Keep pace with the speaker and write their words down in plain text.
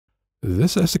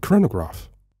This is a chronograph.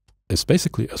 It's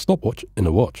basically a stopwatch in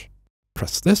a watch.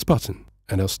 Press this button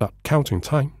and it'll start counting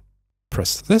time.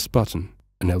 Press this button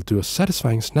and it'll do a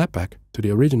satisfying snapback to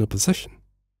the original position.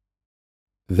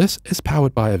 This is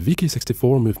powered by a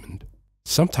VK64 movement,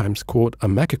 sometimes called a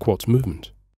Meca-quartz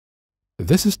movement.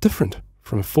 This is different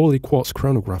from a fully quartz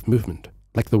chronograph movement,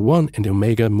 like the one in the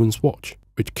Omega Moon's watch,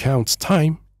 which counts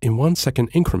time in 1 second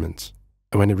increments,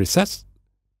 and when it resets,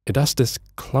 it does this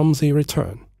clumsy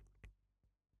return.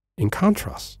 In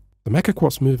contrast, the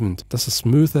Meca-quartz movement does a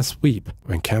smoother sweep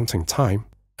when counting time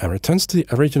and returns to the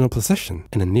original position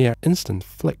in a near-instant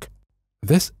flick.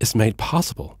 This is made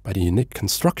possible by the unique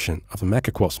construction of the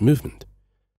Meca-quartz movement.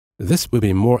 This will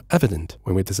be more evident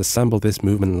when we disassemble this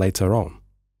movement later on.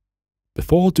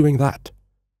 Before doing that,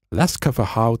 let's cover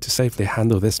how to safely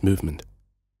handle this movement.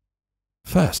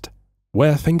 First,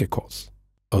 wear finger quartz.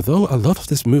 Although a lot of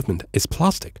this movement is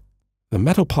plastic, the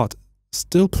metal part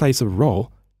still plays a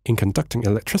role in conducting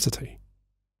electricity,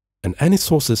 and any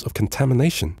sources of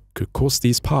contamination could cause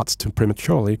these parts to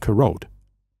prematurely corrode.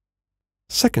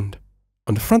 Second,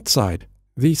 on the front side,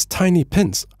 these tiny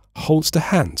pins hold the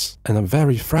hands and are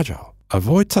very fragile.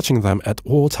 Avoid touching them at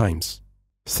all times.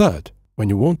 Third, when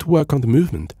you want to work on the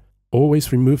movement,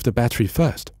 always remove the battery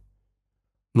first.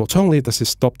 Not only does it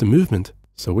stop the movement,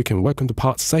 so we can work on the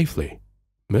parts safely,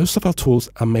 most of our tools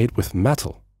are made with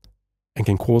metal and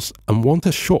can cause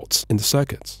unwanted shorts in the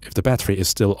circuits if the battery is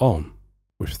still on.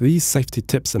 With these safety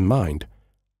tips in mind,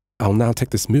 I'll now take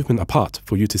this movement apart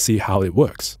for you to see how it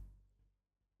works.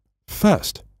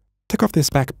 First, take off this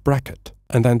back bracket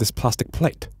and then this plastic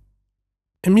plate.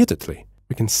 Immediately,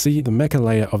 we can see the mecha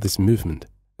layer of this movement.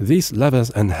 These levers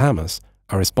and hammers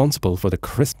are responsible for the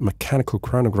crisp mechanical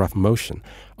chronograph motion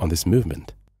on this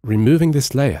movement. Removing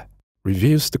this layer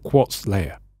reveals the quartz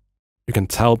layer. You can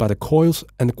tell by the coils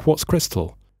and the quartz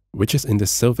crystal, which is in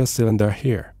this silver cylinder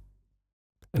here,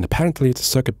 and apparently the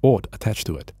circuit board attached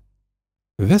to it.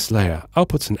 This layer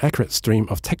outputs an accurate stream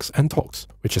of ticks and talks,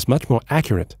 which is much more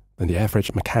accurate than the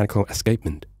average mechanical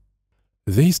escapement.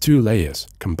 These two layers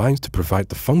combine to provide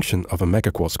the function of a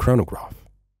Meca-quartz chronograph,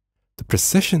 the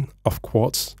precision of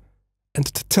quartz, and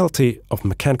the ductility of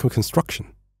mechanical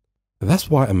construction. That's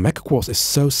why a Meca-quartz is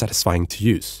so satisfying to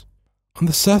use. On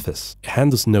the surface, it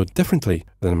handles no differently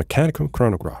than a mechanical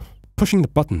chronograph. Pushing the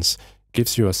buttons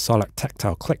gives you a solid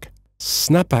tactile click.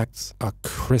 Snapbacks are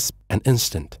crisp and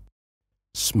instant.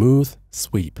 Smooth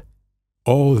sweep.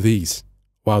 All these,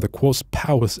 while the quartz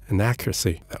powers an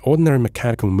accuracy that ordinary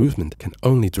mechanical movement can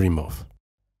only dream of.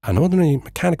 An ordinary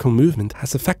mechanical movement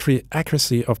has a factory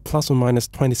accuracy of plus or minus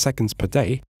 20 seconds per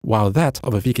day, while that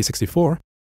of a VK64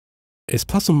 is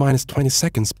plus or minus 20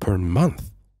 seconds per month.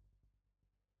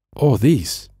 All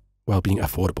these while being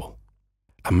affordable.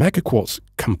 A Meca-quartz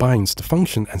combines the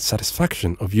function and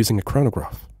satisfaction of using a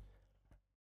chronograph.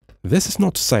 This is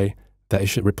not to say that it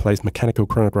should replace mechanical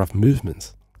chronograph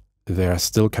movements. They are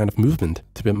still kind of movement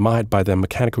to be admired by their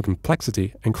mechanical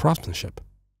complexity and craftsmanship.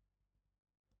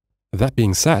 That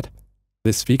being said,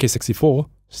 this VK64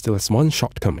 still has one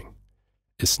shortcoming.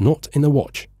 It's not in a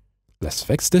watch. Let's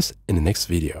fix this in the next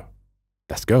video.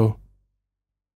 Let's go.